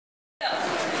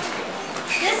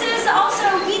This is also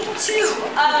week 2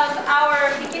 of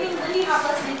our beginning Lindy Hop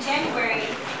lesson in January,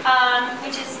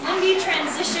 which is Lindy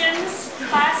Transitions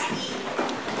Class E.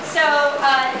 So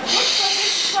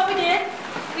this is what we did.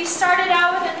 We started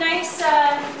out with a nice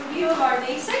review of our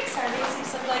basics. Our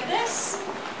basics look like this.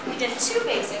 We did 2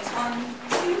 basics. 1,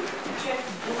 2, trip,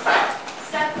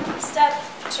 step, step,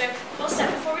 trip, full step.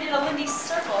 Before we did a Lindy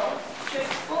circle, trip,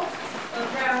 full,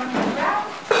 round, round,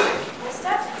 full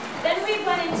step. Then we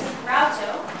went into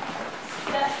Groucho.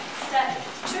 Step, step,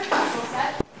 trip, full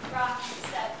step, rock,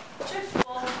 step, trip,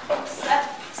 full step,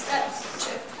 step,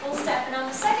 trip, full step. And on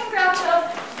the second Groucho,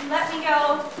 you let me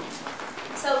go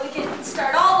so we can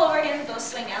start all over again with those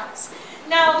swing outs.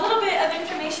 Now, a little bit of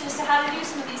information as to how to do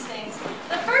some of these things.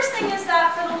 The first thing is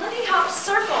that for the Lindy Hop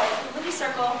circle,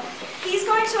 he's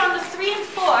going to, on the 3 and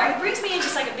 4, he brings me in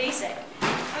just like a basic.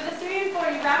 For the 3 and 4,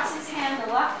 he wraps his hand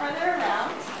a lot further around.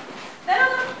 Then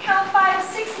on the count 5,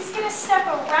 6, he's going to step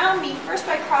around me, first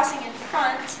by crossing in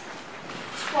front,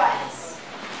 twice.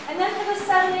 And then for the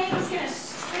 7, 8, he's going to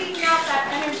straighten out that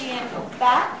energy and go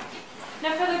back.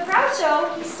 Now for the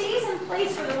Groucho, he stays in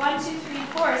place for the 1, 2, 3, and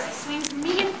 4 as he swings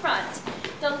me in front.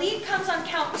 The lead comes on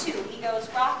count 2. He goes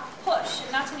rock, push, and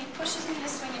that's when he pushes me to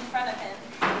swing in front of him.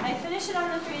 I finish it on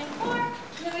the 3 and 4, and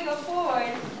then we go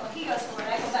forward. Well, he goes forward,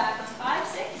 I go back on 5,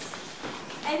 6.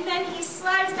 And then he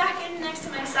slides back in next to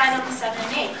my side on the 7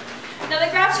 and 8. Now the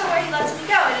Groucho, where he lets me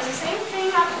go, he does the same thing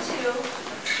on 2,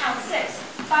 count 6.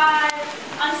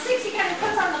 5. On 6, he kind of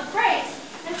puts on the brakes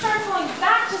and starts going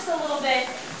back just a little